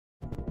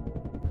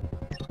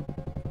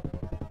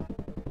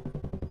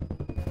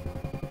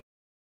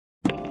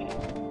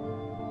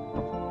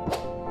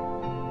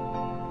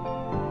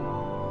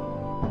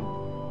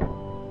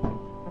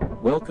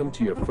Welcome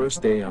to your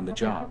first day on the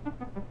job.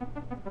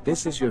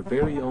 This is your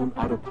very own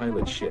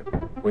autopilot ship,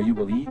 where you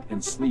will eat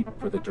and sleep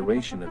for the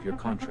duration of your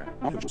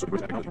contract.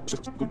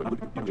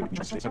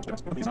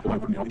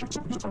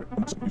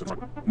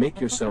 Make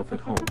yourself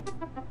at home.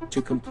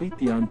 To complete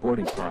the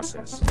onboarding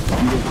process,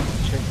 you will want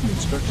to check the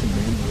instruction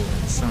manual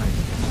and sign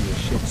into your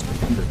ship's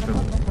computer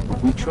terminal.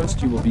 We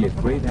trust you will be a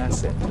great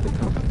asset to the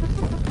company.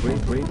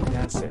 Great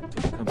asset to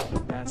the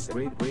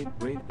company.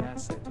 Great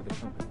asset to the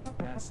company.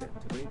 Asset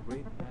to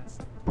great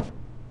asset.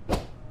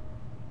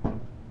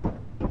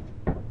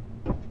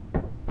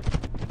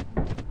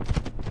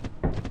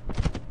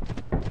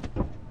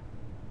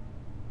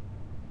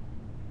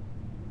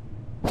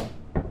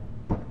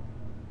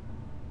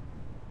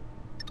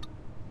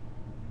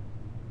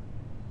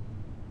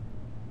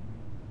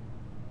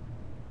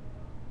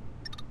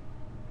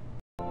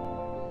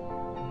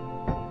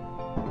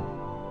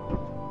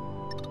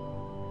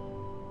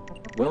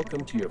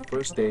 Welcome to your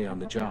first day on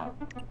the job.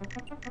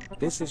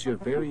 This is your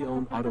very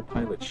own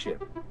autopilot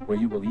ship, where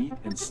you will eat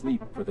and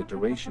sleep for the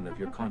duration of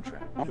your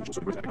contract.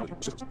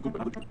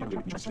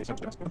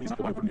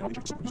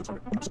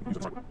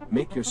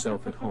 Make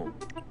yourself at home.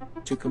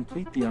 To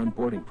complete the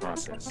onboarding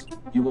process,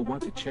 you will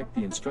want to check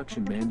the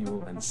instruction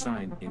manual and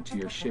sign into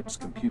your ship's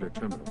computer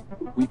terminal.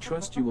 We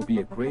trust you will be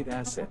a great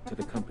asset to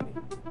the company.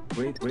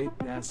 Great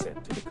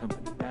asset to the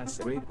company.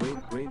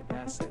 Great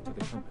asset to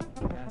the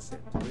company.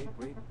 Asset to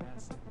great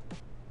asset.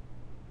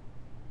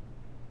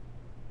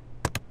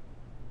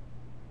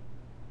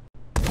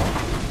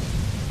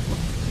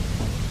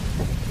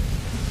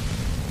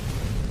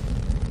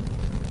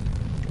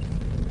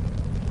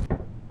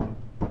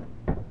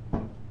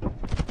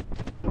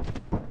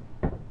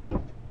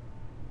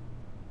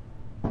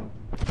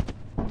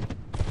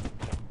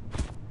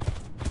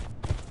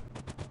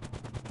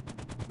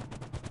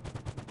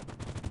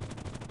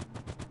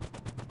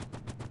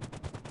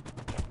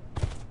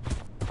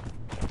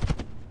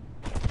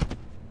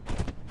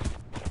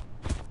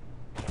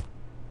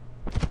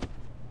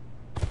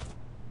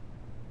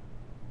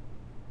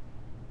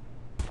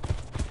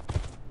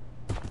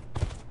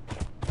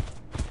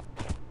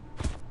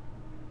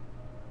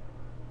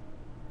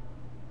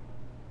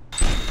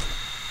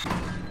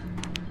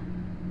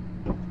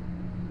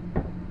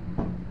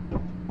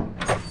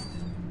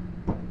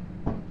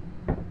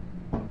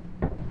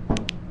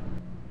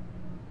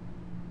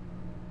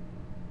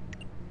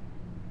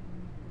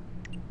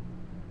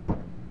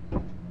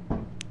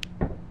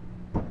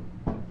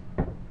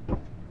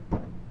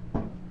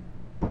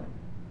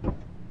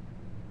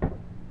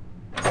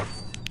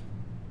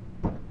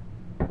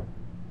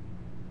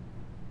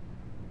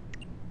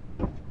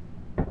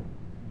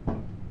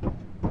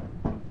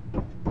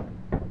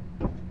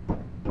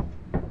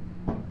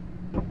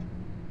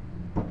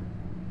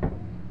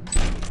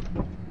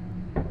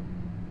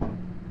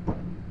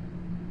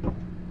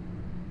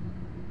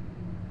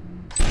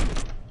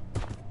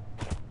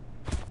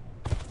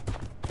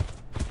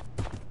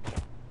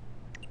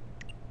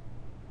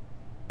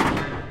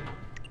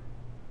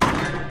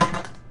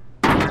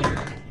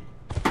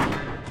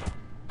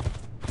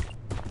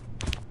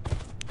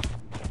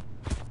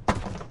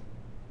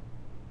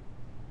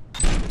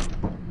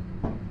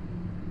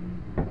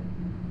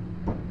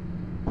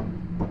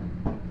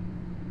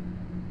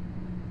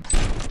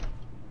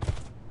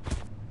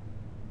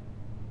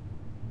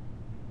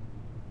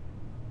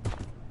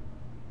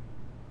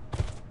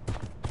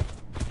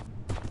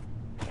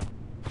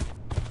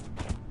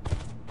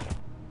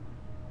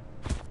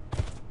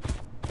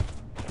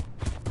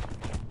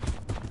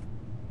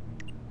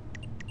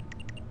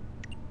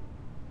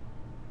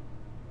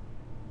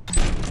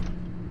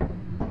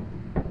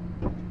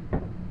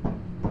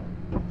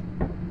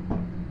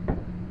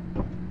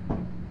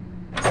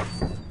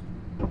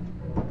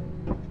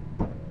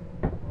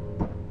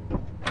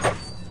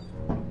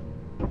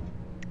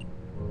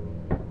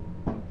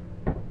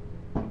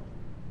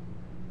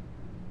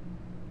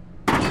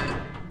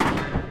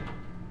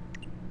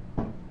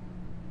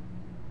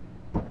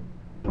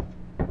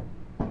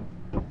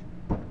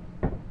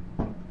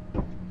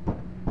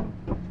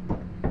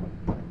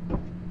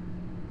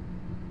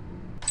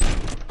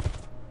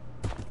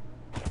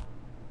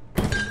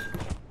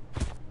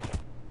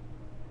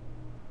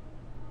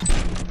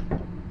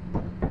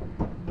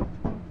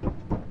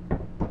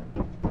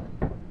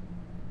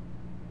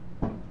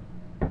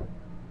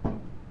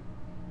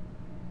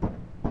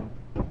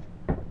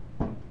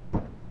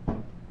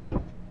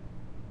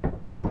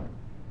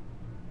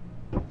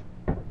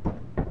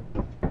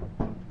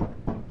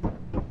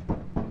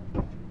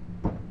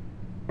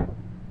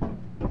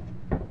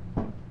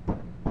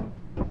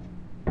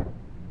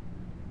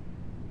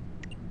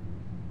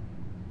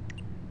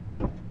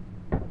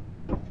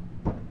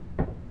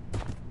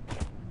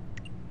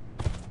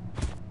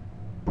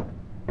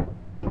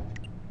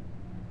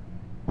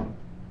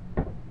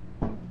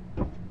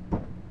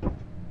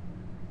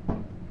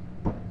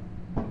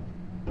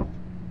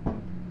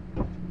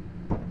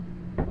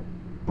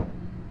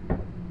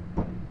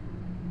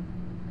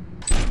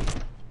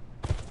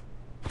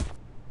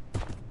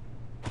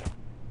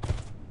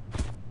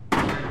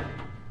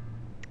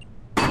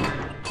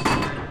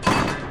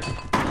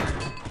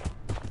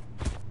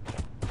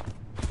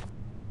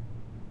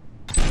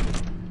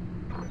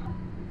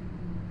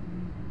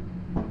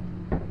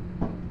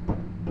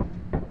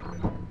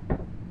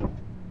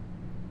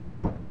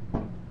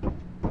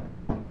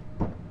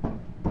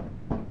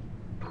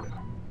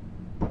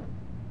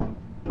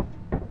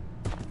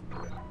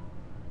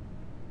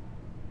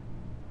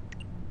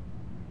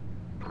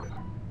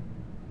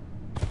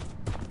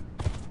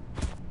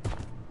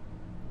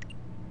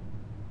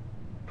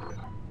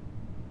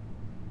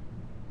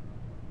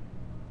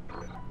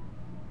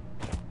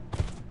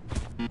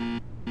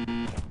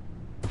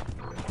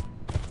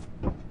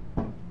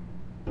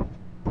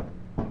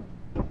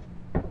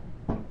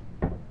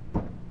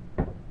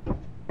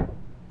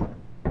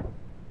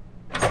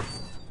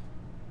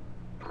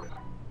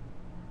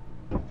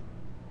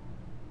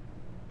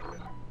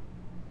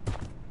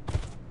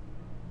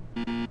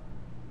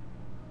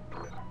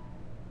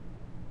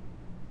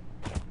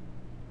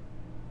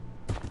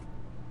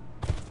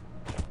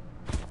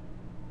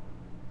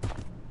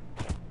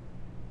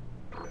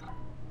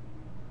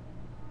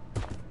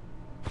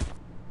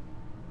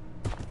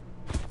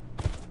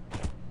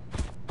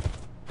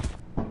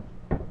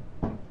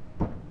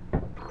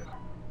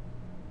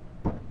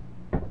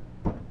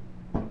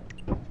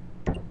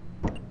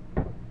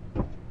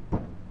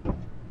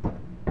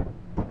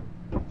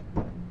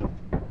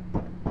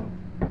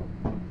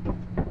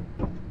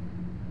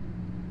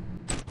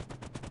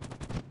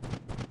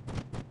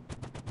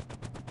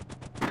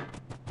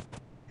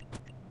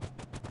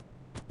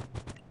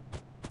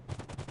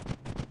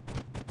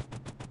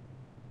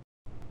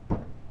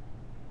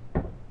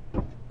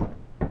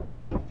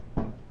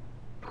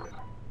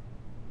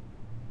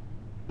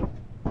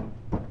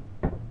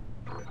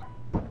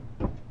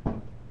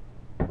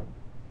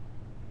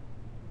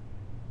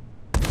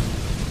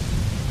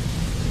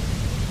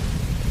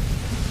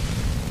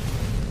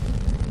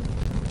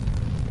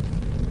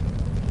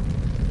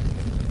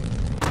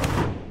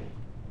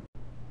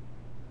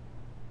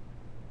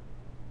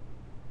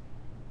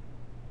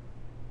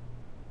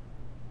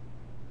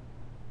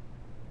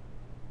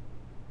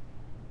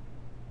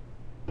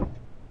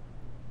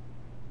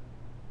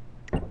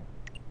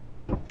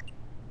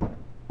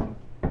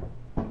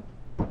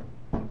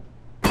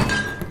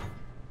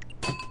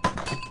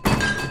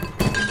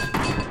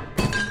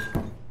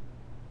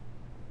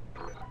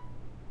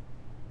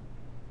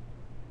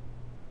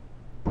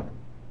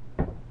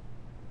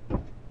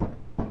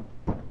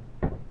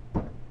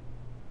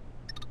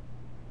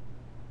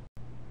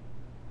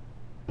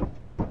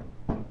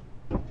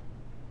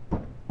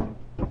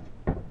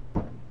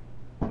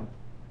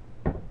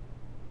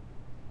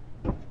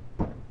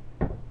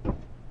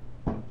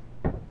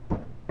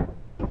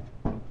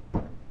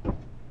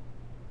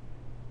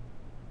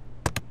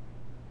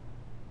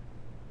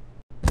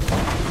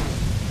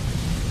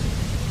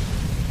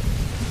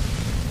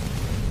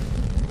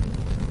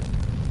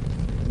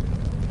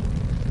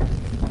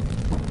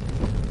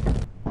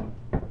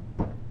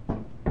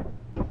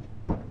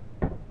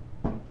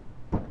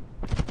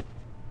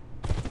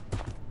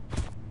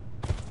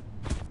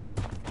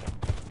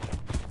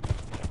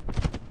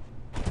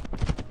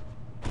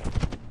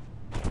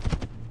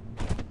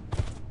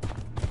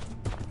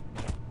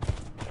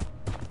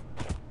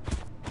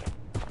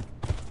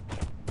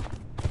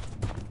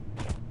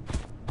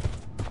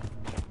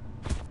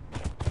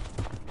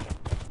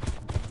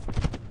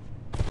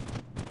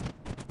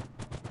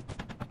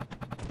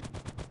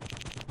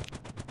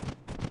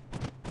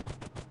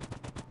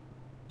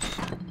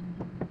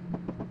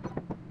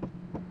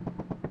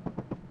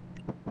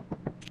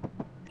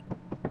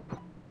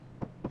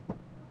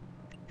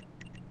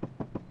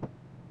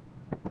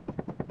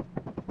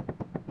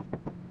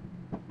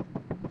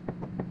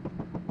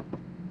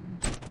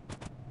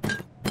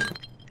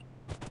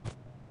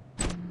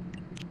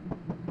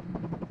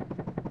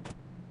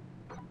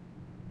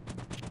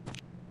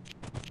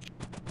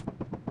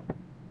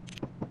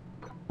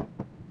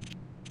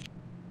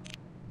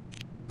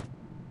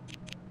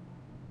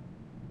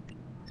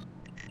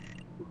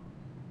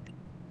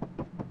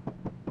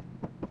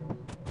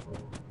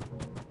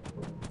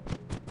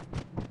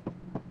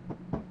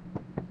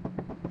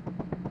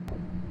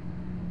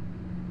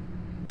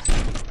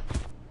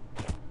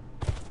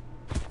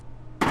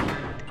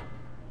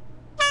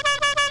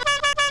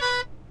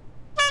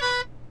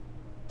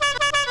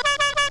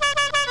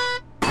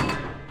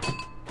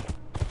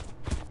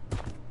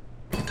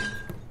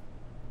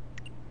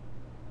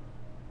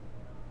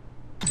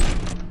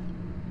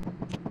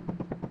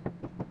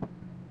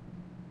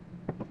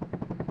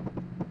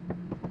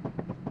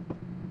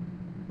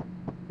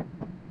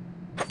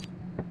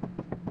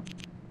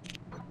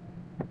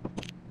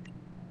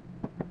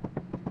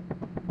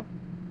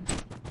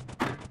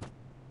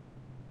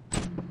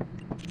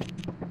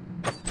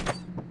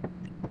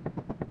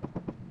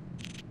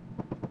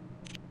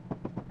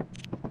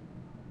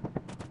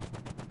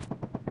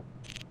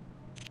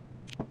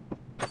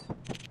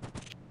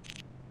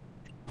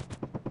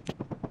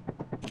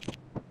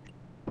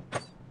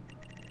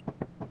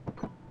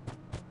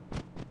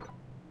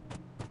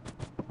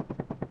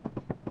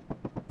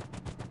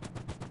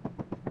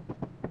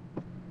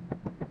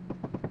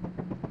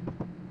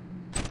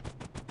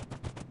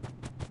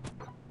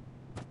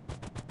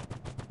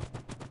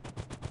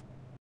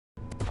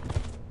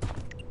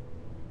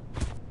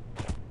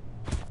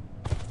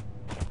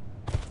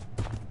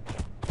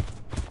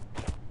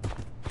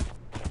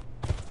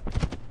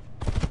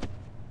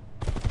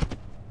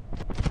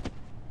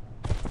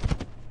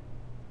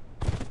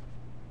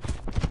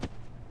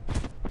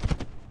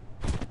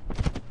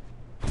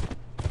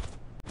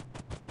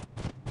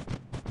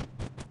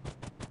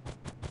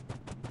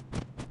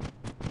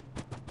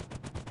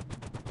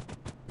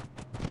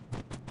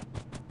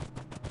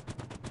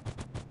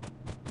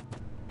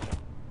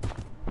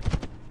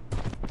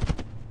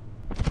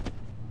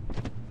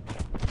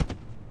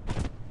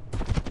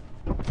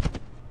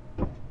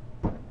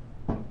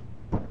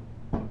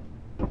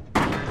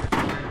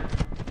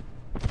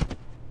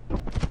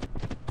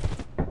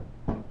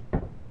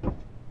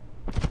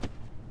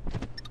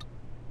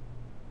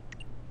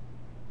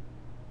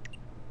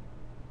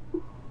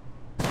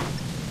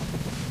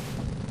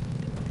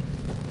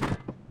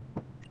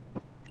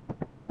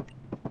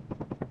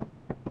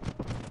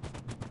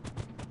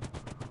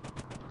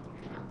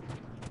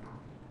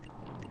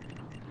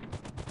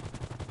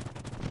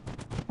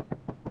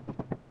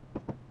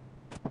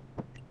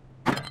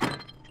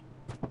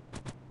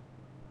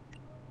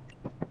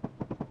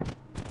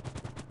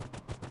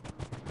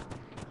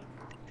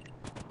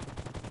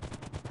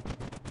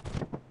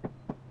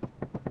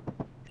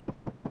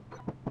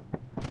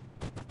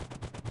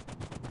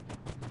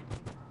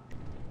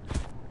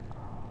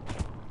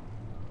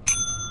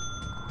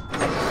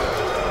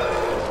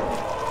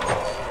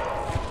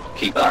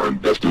 keep our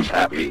investors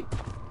happy.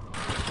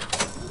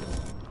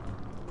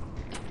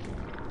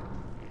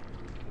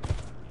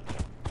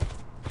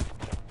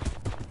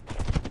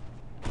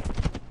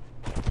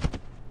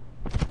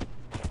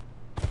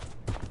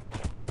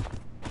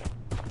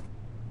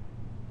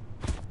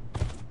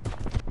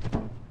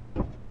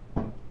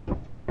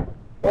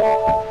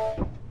 Oh.